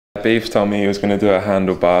Beef told me he was going to do a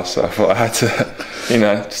handlebar, so I thought I had to, you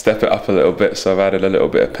know, step it up a little bit. So I've added a little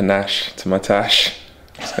bit of panache to my tash.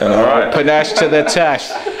 It's going all right. Panache to the tash.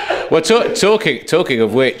 Well, talking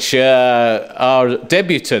of which, our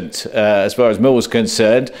debutant, as far as Millwall's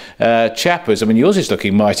concerned, Chappers. I mean, yours is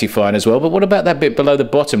looking mighty fine as well. But what about that bit below the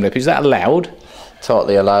bottom lip? Is that allowed?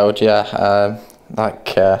 Totally allowed, yeah.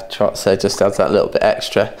 Like Trot said, just adds that little bit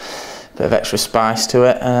of extra spice to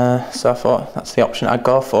it. So I thought that's the option I'd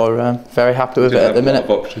go for. Very happy with it at the minute.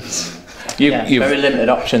 You've very limited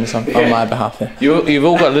options on my behalf here. You've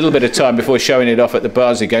all got a little bit of time before showing it off at the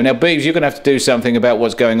Barnsley game. Now, Beeves, you're going to have to do something about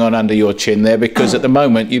what's going on under your chin there, because at the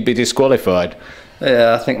moment you'd be disqualified.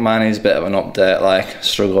 Yeah, I think mine is a bit of an update, like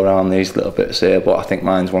struggle around these little bits here, but I think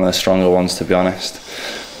mine's one of the stronger ones, to be honest.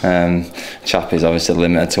 Chappie's obviously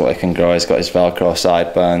limited to what he can grow. He's got his Velcro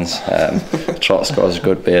sideburns. Trot's got a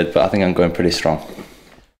good beard, but I think I'm going pretty strong.